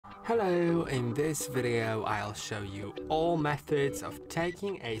Hello, in this video I'll show you all methods of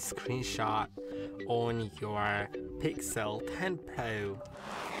taking a screenshot on your Pixel 10 Pro.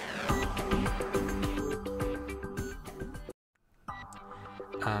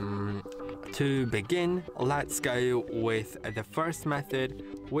 To begin, let's go with the first method,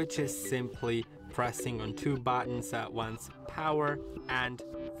 which is simply pressing on two buttons at once, power and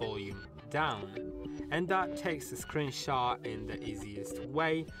volume down. And that takes a screenshot in the easiest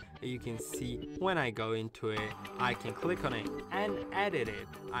way. You can see when I go into it, I can click on it and edit it.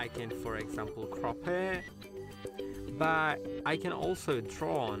 I can, for example, crop it, but I can also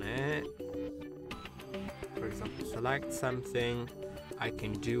draw on it. For example, select something, I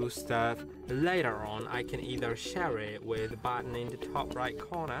can do stuff. Later on, I can either share it with a button in the top right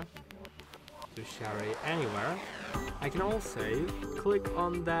corner to share it anywhere. I can also click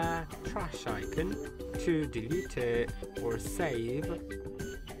on the trash icon to delete it or save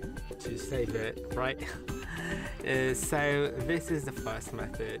it, right? So this is the first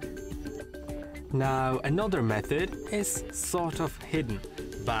method. Now another method is sort of hidden,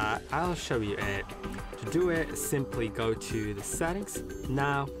 but I'll show you it. To do it, simply go to the settings,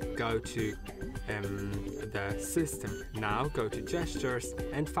 now go to the system, now go to gestures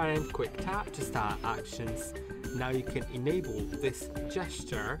and find quick tap to start actions. Now you can enable this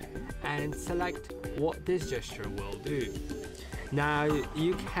gesture and select what this gesture will do. Now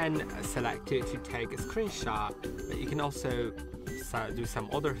you can select it to take a screenshot, but you can also do some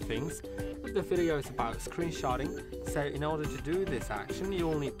other things. The video is about screenshotting, so in order to do this action you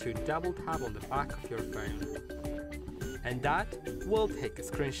will need to double tap on the back of your phone, and that will take a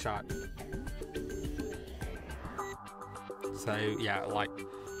screenshot. So yeah, like,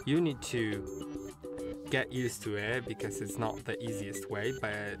 you need to get used to it because it's not the easiest way,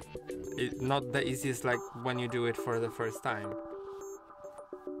 but it's not the easiest like when you do it for the first time.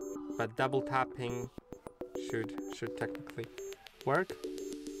 But double tapping should technically work.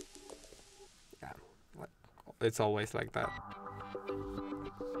 Yeah, it's always like that.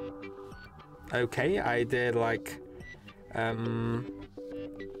 Okay, I did like the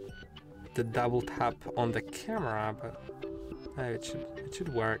double tap on the camera, but it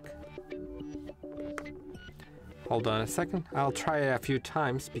should work. Hold on a second, I'll try it a few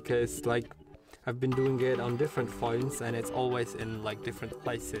times because like I've been doing it on different phones and it's always in like different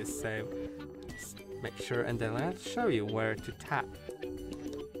places, so just make sure, and then I'll show you where to tap.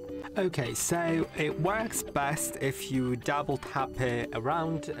 Okay, so it works best if you double tap it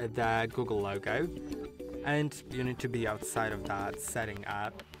around the Google logo, and you need to be outside of that setting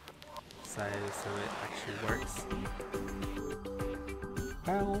app, so it actually works.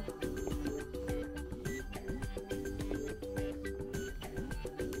 Well,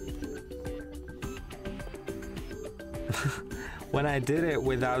 when I did it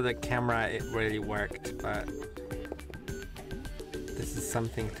without the camera, it really worked, but this is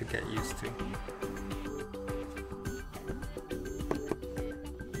something to get used to.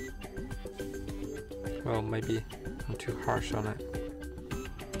 Well, maybe I'm too harsh on it.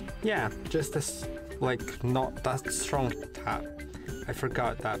 Yeah, just like not that strong tap. I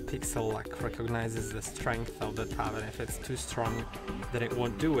forgot that Pixel like recognizes the strength of the tap, and if it's too strong, then it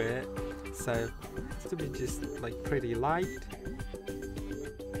won't do it. So it has to be just like pretty light.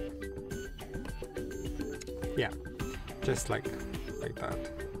 Yeah, just like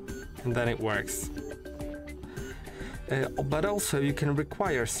that, and then it works. But also you can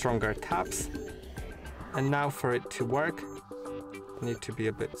require stronger taps, and now for it to work, you need to be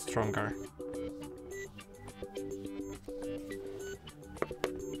a bit stronger.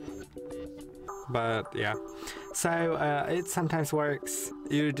 But yeah, so it sometimes works.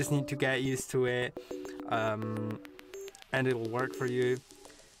 You just need to get used to it, and it'll work for you.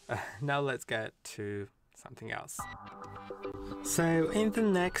 Now let's get to something else. So in the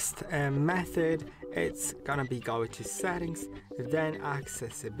next method, it's gonna be go to settings, then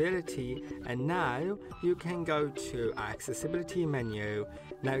accessibility, and now you can go to accessibility menu.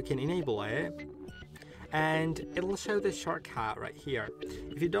 Now you can enable it, and it'll show the shortcut right here.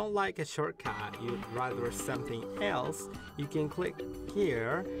 If you don't like a shortcut, you'd rather something else, you can click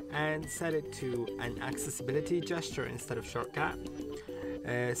here and set it to an accessibility gesture instead of shortcut.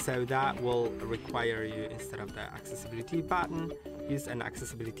 So that will require you, instead of the accessibility button, use an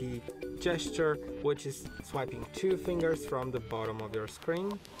accessibility gesture, which is swiping two fingers from the bottom of your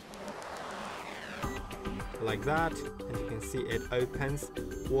screen, like that, and you can see it opens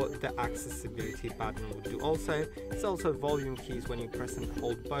what the accessibility button would do. Also, it's also volume keys when you press and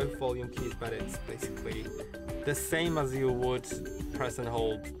hold both volume keys, but it's basically the same as you would press and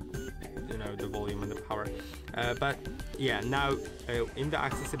hold the volume and the power. But yeah, now in the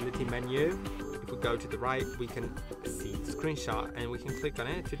accessibility menu, if we go to the right, we can see screenshot, and we can click on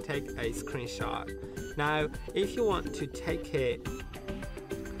it to take a screenshot. Now, if you want to take it,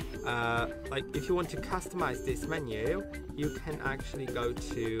 like if you want to customize this menu, you can actually go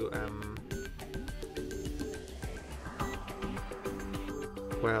to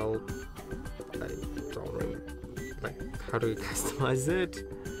well, I don't really like, how do you customize it?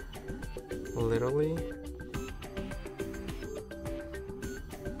 Literally.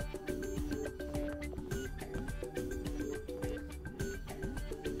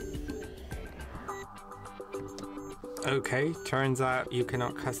 Okay, turns out you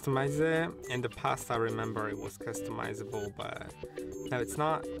cannot customize it. In the past, I remember it was customizable, but now it's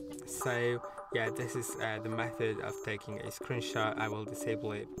not. So yeah, this is the method of taking a screenshot. I will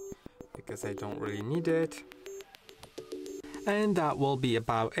disable it because I don't really need it. And that will be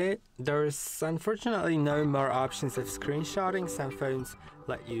about it. There's unfortunately no more options of screenshotting. Some phones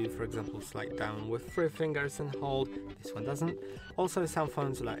let you, for example, slide down with 3 fingers and hold. This one doesn't. Also, some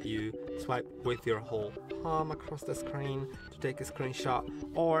phones let you swipe with your whole palm across the screen to take a screenshot,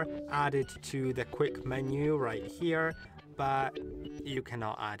 or add it to the quick menu right here, but you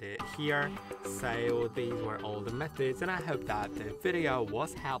cannot add it here. So these were all the methods, and I hope that the video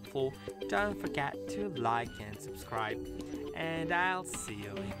was helpful. Don't forget to like and subscribe, and I'll see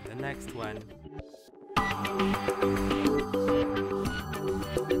you in the next one.